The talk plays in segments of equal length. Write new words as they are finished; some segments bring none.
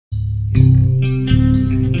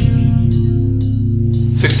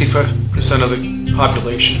65% of the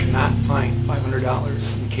population cannot find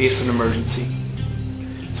 $500 in case of an emergency.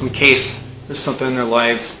 So in case there's something in their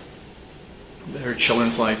lives, their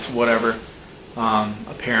children's lives, whatever,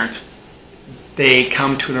 a parent, they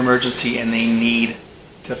come to an emergency and they need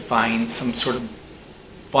to find some sort of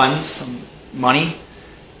funds, some money.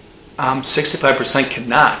 65%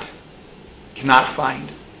 cannot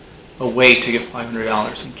find a way to get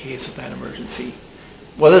 $500 in case of that emergency.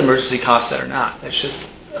 Whether the emergency costs that or not, that's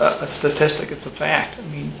just a statistic, it's a fact. I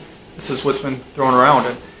mean, this is what's been thrown around.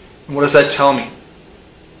 And what does that tell me?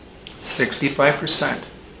 65%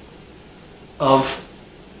 of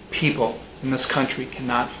people in this country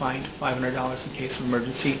cannot find $500 in case of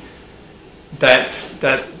emergency. That's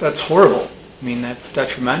horrible. I mean, that's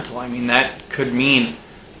detrimental. I mean, that could mean,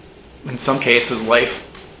 in some cases, life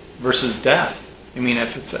versus death. I mean,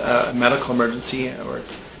 if it's a medical emergency or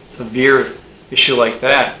it's a severe issue like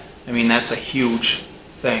that, I mean, that's a huge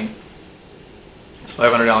thing. Is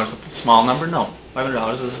 $500 a small number? No.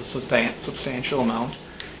 $500 is a substantial amount,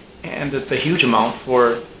 and it's a huge amount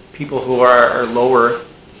for people who are lower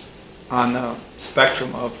on the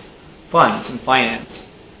spectrum of funds and finance,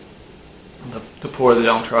 the poor, the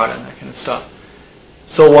downtrodden, that kind of stuff.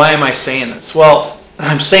 So why am I saying this? Well,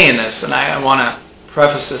 I'm saying this, and I want to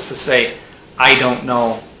preface this to say I don't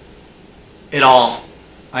know it all.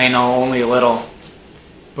 I know only a little,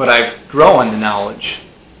 but I've grown the knowledge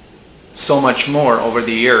so much more over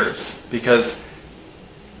the years because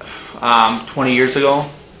 20 years ago,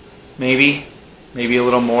 maybe a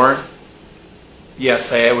little more.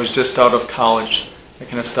 Yes, I was just out of college, that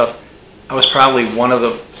kind of stuff. I was probably one of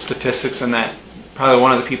the statistics in that, probably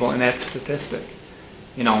one of the people in that statistic,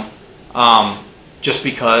 you know, just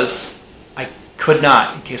because I could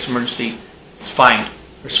not, in case of emergency, find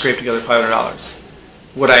or scrape together $500.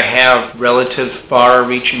 Would I have relatives,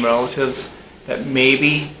 far-reaching relatives, that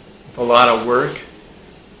maybe with a lot of work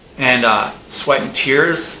and sweat and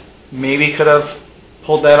tears maybe could have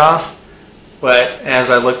pulled that off? But as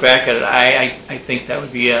I look back at it, I think that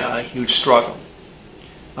would be a huge struggle.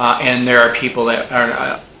 And there are people that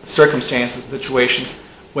are circumstances, situations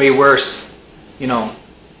way worse, you know,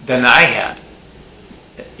 than I had,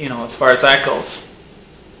 you know, as far as that goes.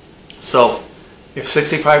 So if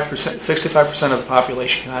 65% of the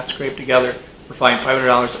population cannot scrape together or find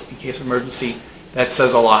 $500 in case of emergency, that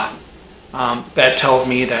says a lot. That tells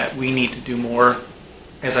me that we need to do more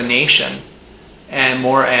as a nation and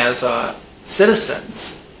more as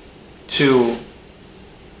citizens to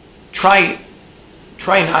try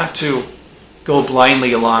not to go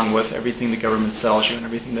blindly along with everything the government sells you and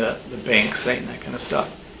everything the banks say and that kind of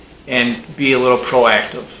stuff, and be a little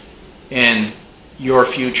proactive in your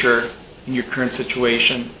future, in your current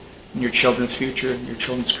situation, in your children's future, in your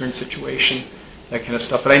children's current situation, that kind of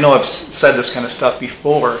stuff. And I know I've said this kind of stuff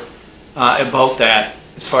before about that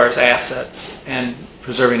as far as assets and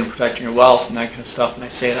preserving and protecting your wealth and that kind of stuff, and I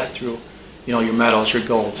say that through, you know, your metals, your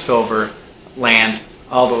gold, silver, land,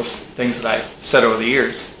 all those things that I've said over the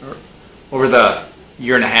years, or over the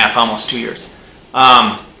year and a half, almost 2 years.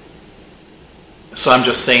 So I'm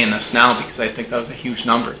just saying this now because I think that was a huge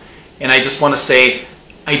number. And I just want to say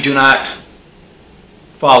I do not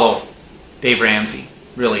follow Dave Ramsey,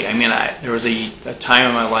 really. I mean, there was a time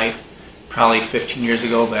in my life, probably 15 years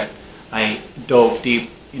ago, that I dove deep,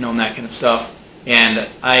 you know, in that kind of stuff. And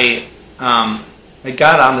I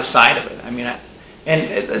got on the side of it. I mean,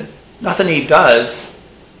 nothing he does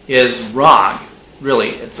is wrong, really.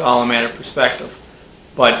 It's all a matter of perspective.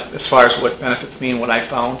 But as far as what benefits me and what I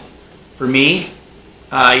found, for me,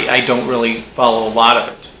 I don't really follow a lot of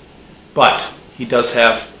it. But he does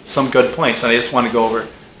have some good points, and I just want to go over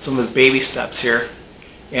some of his baby steps here,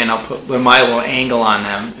 and I'll put my little angle on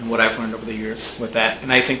them and what I've learned over the years with that.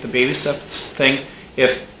 And I think the baby steps thing,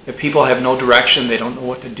 if people have no direction, they don't know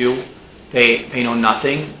what to do, they know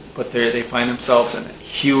nothing, but they find themselves in a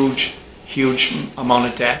huge amount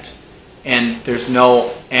of debt, and there's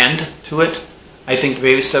no end to it, I think the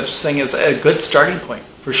baby steps thing is a good starting point,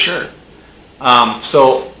 for sure.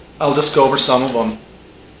 So I'll just go over some of them.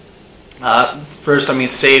 First, I mean,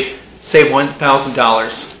 save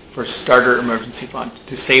 $1,000 for a starter emergency fund.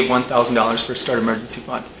 To save $1,000 for a starter emergency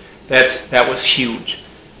fund, that was huge.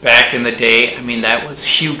 Back in the day, I mean, that was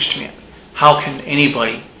huge to me. How can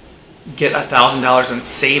anybody get $1,000 and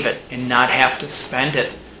save it and not have to spend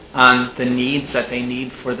it on the needs that they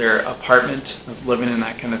need for their apartment? I was living in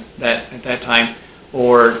that kind of at that time,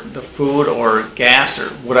 or the food or gas or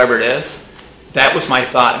whatever it is. That was my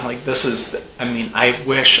thought. I'm like, this is, I mean, I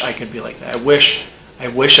wish I could be like that. I wish I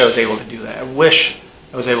was able to do that. I wish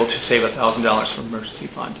I was able to save $1,000 from emergency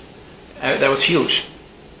fund. That was huge.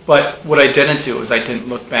 But what I didn't do is I didn't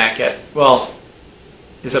look back at, well,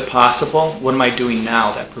 is it possible? What am I doing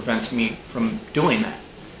now that prevents me from doing that?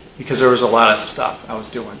 Because there was a lot of stuff I was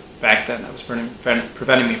doing back then that was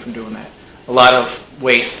preventing me from doing that. A lot of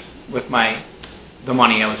waste with the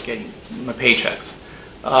money I was getting, my paychecks,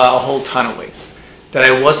 a whole ton of waste. That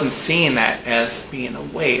I wasn't seeing that as being a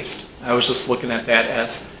waste. I was just looking at that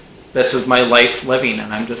as, this is my life living,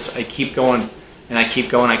 and I keep going, and I keep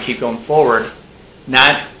going forward,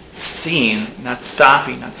 not seeing, not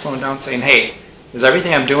stopping, not slowing down, saying, hey, is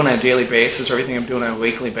everything I'm doing on a daily basis, or everything I'm doing on a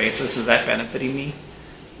weekly basis, is that benefiting me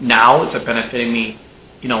now? Is it benefiting me,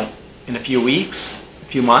 in a few weeks, a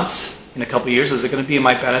few months, in a couple of years? Is it going to be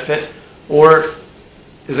my benefit? Or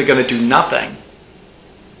is it going to do nothing?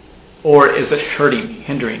 Or is it hurting me,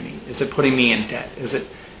 hindering me? Is it putting me in debt? Is it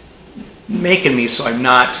making me so I'm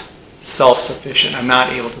not self-sufficient? I'm not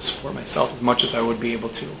able to support myself as much as I would be able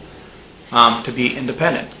to be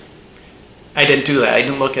independent. I didn't do that. I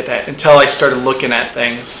didn't look at that until I started looking at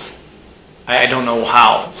things. I don't know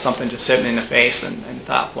how. Something just hit me in the face and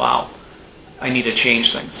thought, wow, I need to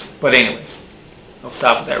change things. But anyways, I'll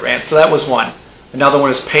stop with that rant. So that was one. Another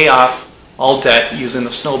one is pay off all debt using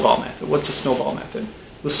the snowball method. What's the snowball method?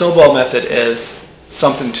 The snowball method is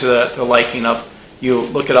something to the liking of, you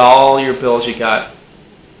look at all your bills you got,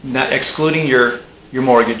 not excluding your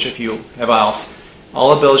mortgage if you have a house,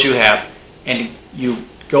 all the bills you have, and you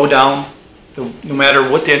go down, no matter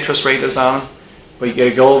what the interest rate is on them, but you got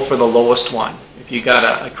to go for the lowest one. If you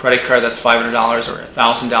got a credit card that's $500 or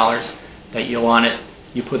 $1,000 that you want it,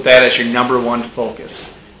 you put that as your number one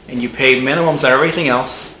focus. And you pay minimums on everything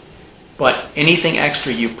else, but anything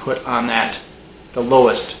extra you put on that, the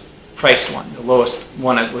lowest priced one, the lowest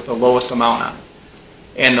one with the lowest amount on it.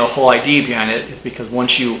 And the whole idea behind it is because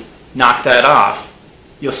once you knock that off,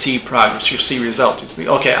 you'll see progress, you'll see results. You'll be,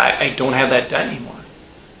 okay, I don't have that debt anymore.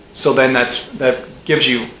 So then that gives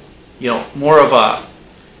you, more of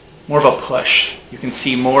a push. You can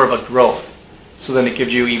see more of a growth. So then it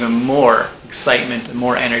gives you even more excitement and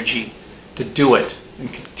more energy to do it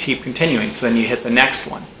and keep continuing. So then you hit the next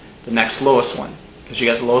one, the next lowest one, because you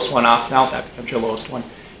got the lowest one off now. That becomes your lowest one.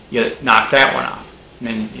 You knock that one off, and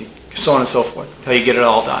then so on and so forth until you get it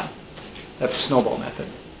all done. That's the snowball method.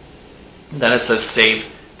 Then it says save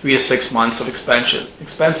 3 to 6 months of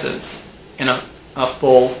expenses in a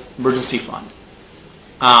full emergency fund.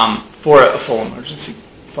 For a full emergency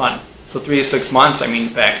fund. So 3 to 6 months,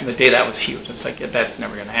 back in the day that was huge. It's like, that's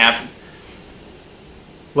never going to happen.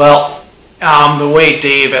 Well, the way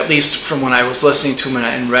Dave, at least from when I was listening to him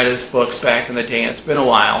and read his books back in the day, and it's been a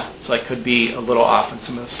while, so I could be a little off on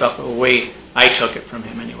some of the stuff, but the way I took it from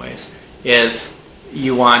him anyways, is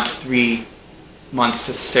you want 3 months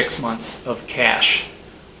to 6 months of cash,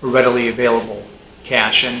 or readily available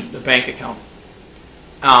cash in the bank account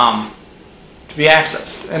to be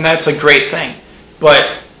accessed. And that's a great thing. But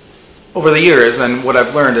over the years, and what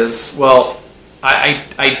I've learned is, well,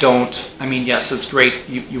 I don't, yes, it's great.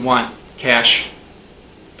 You want cash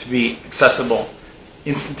to be accessible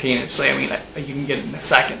instantaneously. You can get it in a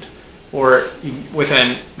second, or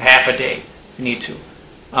within half a day if you need to.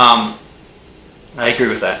 I agree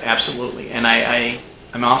with that, absolutely. And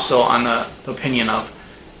I'm also on the opinion of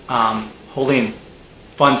holding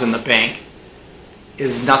funds in the bank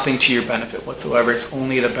is nothing to your benefit whatsoever. It's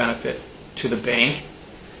only the benefit to the bank,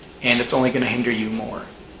 and it's only going to hinder you more.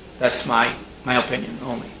 That's my opinion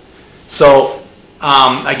only. So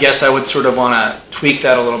I guess I would sort of want to tweak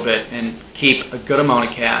that a little bit and keep a good amount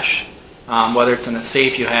of cash, whether it's in a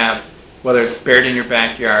safe you have, whether it's buried in your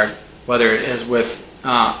backyard, whether it is with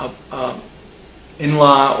a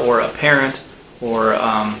in-law or a parent or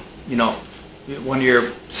one of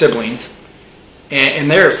your siblings, and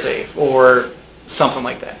they're safe, or something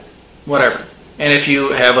like that, whatever. And if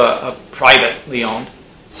you have a privately owned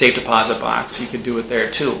safe deposit box, you could do it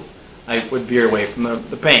there too. I would veer away from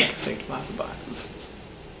the bank safe deposit boxes.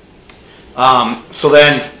 So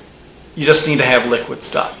then you just need to have liquid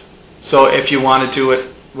stuff. So if you want to do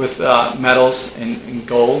it with metals and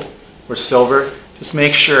gold or silver, just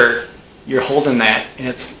make sure you're holding that, and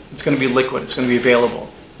it's going to be liquid. It's going to be available.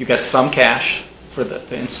 You got some cash for the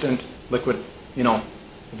instant liquid,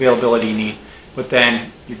 availability you need. But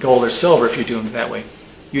then your gold or silver, if you're doing it that way,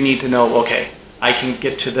 you need to know, okay, I can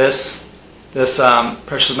get to this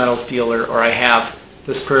precious metals dealer, or I have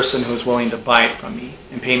this person who's willing to buy it from me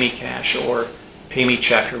and pay me cash or pay me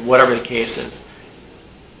check, or whatever the case is.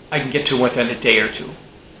 I can get to within a day or two.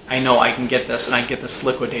 I know I can get this, and I can get this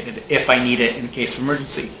liquidated if I need it in case of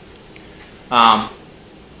emergency.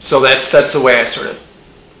 So that's the way I sort of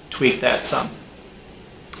tweak that some.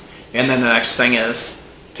 And then the next thing is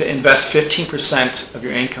to invest 15% of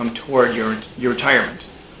your income toward your retirement.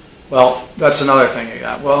 Well, that's another thing I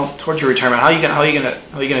got. Well, towards your retirement, how are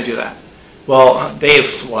you gonna do that? Well,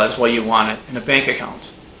 Dave's was, well, you want it in a bank account,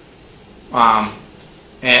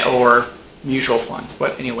 or mutual funds.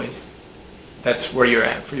 But anyways, that's where you're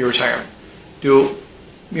at for your retirement. Do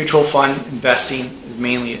mutual fund investing is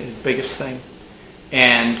mainly his biggest thing,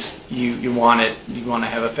 and you want it. You want to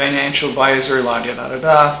have a financial advisor, la da da da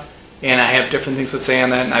da. And I have different things to say on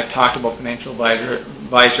that, and I've talked about financial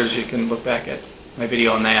advisors. You can look back at my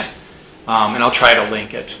video on that, and I'll try to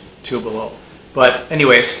link it to below. But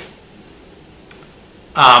anyways,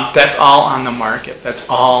 that's all on the market. That's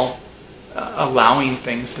all allowing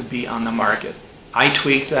things to be on the market. I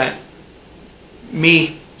tweaked that.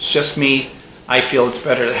 It's just me. I feel it's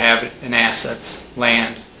better to have it in assets,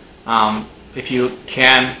 land. If you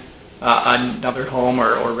can, another home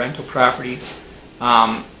or rental properties.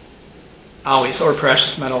 Always, or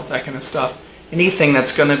precious metals, that kind of stuff. Anything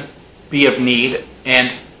that's going to be of need,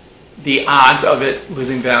 and the odds of it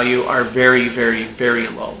losing value are very, very, very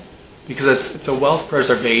low, because it's a wealth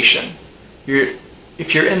preservation.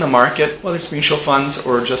 If you're in the market, whether it's mutual funds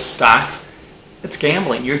or just stocks, it's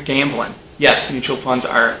gambling. You're gambling. Yes, mutual funds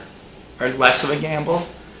are less of a gamble,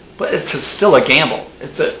 but it's still a gamble.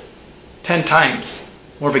 It's 10 times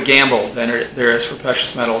more of a gamble than there is for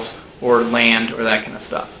precious metals or land or that kind of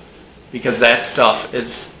stuff. Because that stuff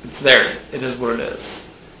it's there. It is what it is.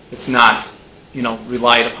 It's not,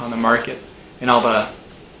 relied upon the market and all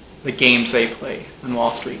the games they play on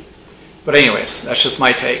Wall Street. But anyways, that's just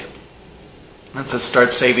my take. Let's just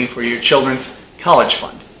start saving for your children's college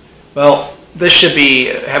fund. Well, this should be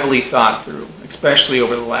heavily thought through, especially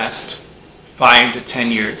over the last 5 to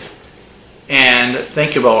 10 years. And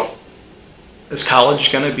think about, is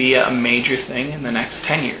college going to be a major thing in the next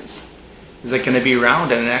 10 years? Is it going to be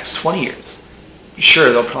around in the next 20 years?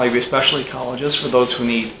 Sure, there'll probably be specialty colleges for those who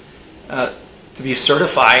need to be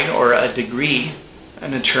certified, or a degree,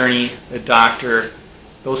 an attorney, a doctor,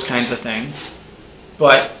 those kinds of things.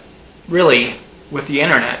 But really, with the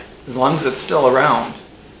internet, as long as it's still around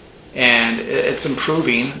and it's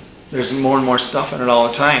improving, there's more and more stuff in it all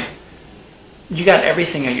the time. You got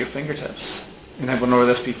everything at your fingertips. And I've went over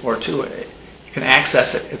this before too. You can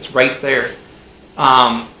access it. It's right there.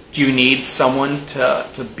 Do you need someone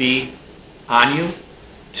to be on you,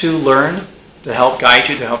 to learn, to help guide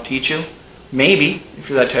you, to help teach you? Maybe, if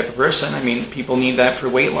you're that type of person. I mean, people need that for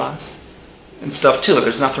weight loss and stuff too.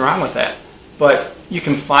 There's nothing wrong with that. But you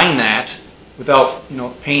can find that without,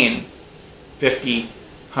 paying $50,000,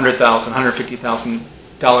 $100,000,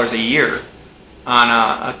 $150,000 a year on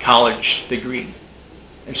a college degree.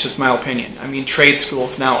 It's just my opinion. I mean, trade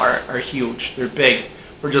schools now are huge. They're big.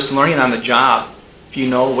 We're just learning on the job. If you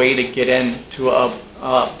know a way to get into a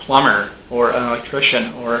plumber or an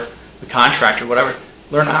electrician or a contractor, whatever,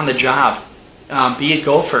 learn on the job. Be a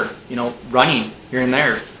gopher, running here and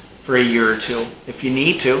there for a year or two if you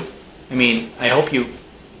need to. I mean, I hope you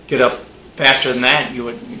get up faster than that. You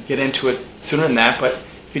would get into it sooner than that, but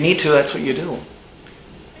if you need to, that's what you do.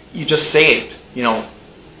 You just saved, you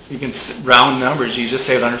can round numbers. You just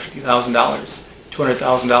saved $150,000,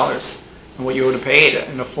 $200,000 on what you would have paid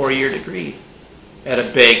in a 4-year degree at a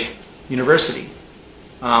big university.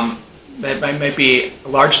 That might be a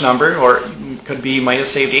large number, or could be you might have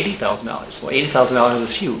saved $80,000. Well, $80,000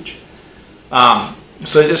 is huge.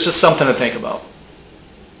 So it's just something to think about.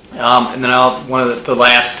 And then one of the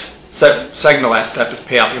last second to last step is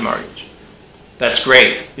pay off your mortgage. That's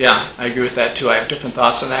great. Yeah, I agree with that too. I have different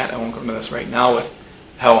thoughts on that. I won't go into this right now with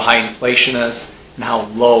how high inflation is and how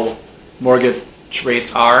low mortgage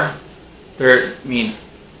rates are.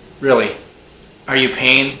 Really, are you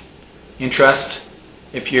paying interest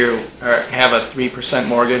if you have a 3%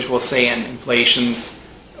 mortgage, we'll say, and inflation's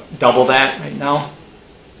double that right now?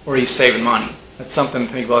 Or are you saving money? That's something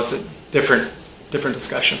to think about. It's a different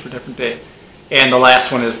discussion for a different day. And the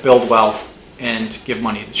last one is build wealth and give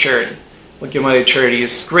money to charity. Well, give money to charity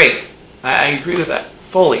is great. I agree with that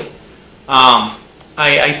fully.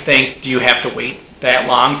 I think, do you have to wait that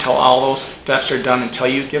long till all those steps are done until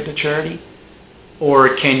you give to charity? Or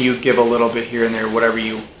can you give a little bit here and there, whatever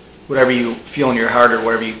you feel in your heart or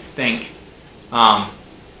whatever you think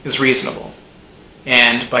is reasonable?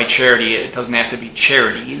 And by charity, it doesn't have to be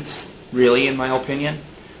charities, really, in my opinion.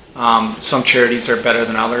 Some charities are better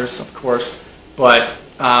than others, of course, but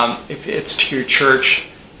if it's to your church,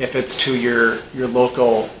 if it's to your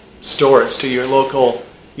local stores, to your local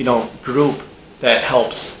group that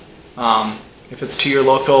helps, if it's to your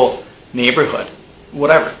local neighborhood,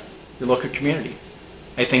 whatever, your local community,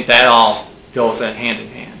 I think that all goes hand in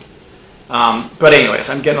hand. But anyways,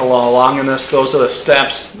 I'm getting a little along in this. Those are the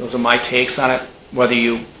steps. Those are my takes on it, whether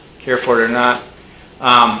you care for it or not.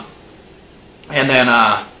 And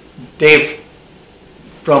then Dave,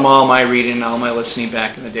 from all my reading and all my listening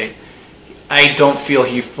back in the day, I don't feel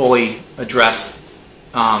he fully addressed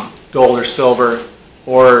gold or silver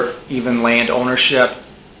or even land ownership.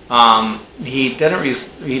 He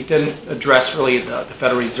didn't address really the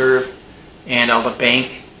Federal Reserve and all the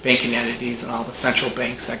banking entities and all the central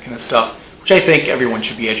banks, that kind of stuff, which I think everyone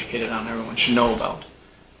should be educated on, everyone should know about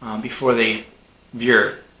before they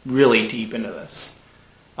veer really deep into this.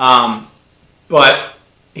 But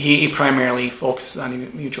he primarily focuses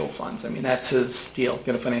on mutual funds. I mean, that's his deal,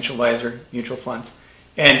 get a financial advisor, mutual funds.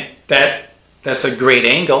 And that's a great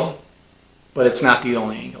angle, but it's not the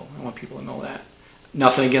only angle. I want people to know that.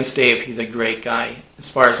 Nothing against Dave, he's a great guy. As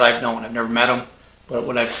far as I've known, I've never met him, but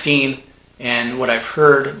what I've seen and what I've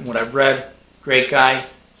heard and what I've read, great guy,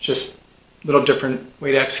 just a little different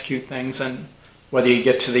way to execute things. And whether you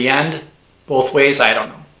get to the end both ways, I don't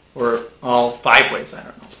know, or all 5 ways, I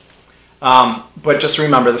don't know. But just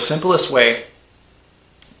remember, the simplest way,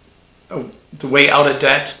 the way out of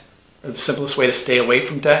debt, or the simplest way to stay away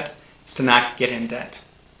from debt, is to not get in debt,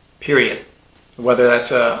 period. Whether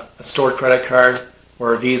that's a stored credit card,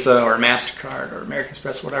 or a Visa, or a MasterCard, or American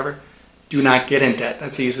Express, whatever, do not get in debt.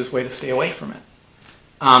 That's the easiest way to stay away from it.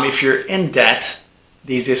 If you're in debt,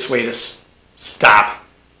 the easiest way to stop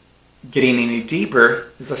getting any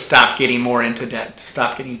deeper is to stop getting more into debt, to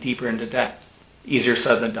stop getting deeper into debt. Easier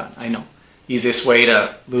said than done, I know. Easiest way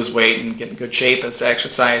to lose weight and get in good shape is to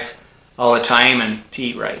exercise all the time and to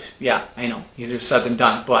eat right. Yeah, I know. Easier said than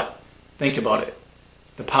done, but think about it.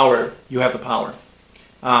 The power, you have the power.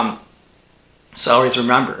 So always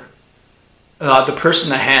remember, the person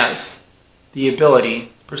that has the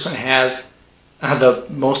ability, the person that has the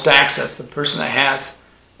most access, the person that has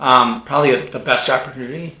probably the best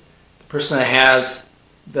opportunity, the person that has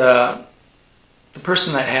the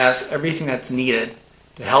person that has everything that's needed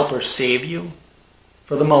to help or save you,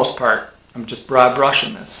 for the most part. I'm just broad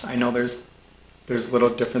brushing this. I know there's little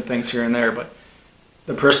different things here and there, but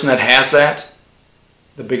the person that has that,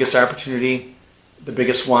 the biggest opportunity, the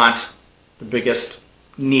biggest want, the biggest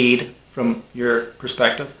need from your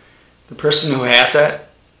perspective, the person who has that,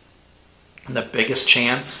 and the biggest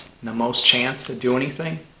chance and the most chance to do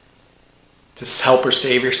anything, to help or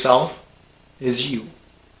save yourself, is you.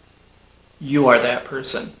 You are that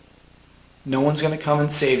person. No one's going to come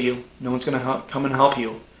and save you. No one's going to come and help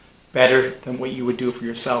you better than what you would do for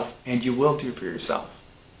yourself, and you will do for yourself.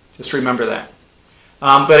 Just remember that.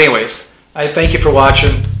 But anyways, I thank you for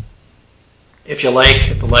watching. If you like,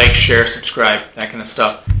 hit the like, share, subscribe, that kind of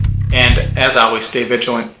stuff. And as always, stay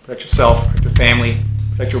vigilant, protect yourself, protect your family,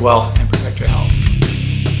 protect your wealth, and protect your health.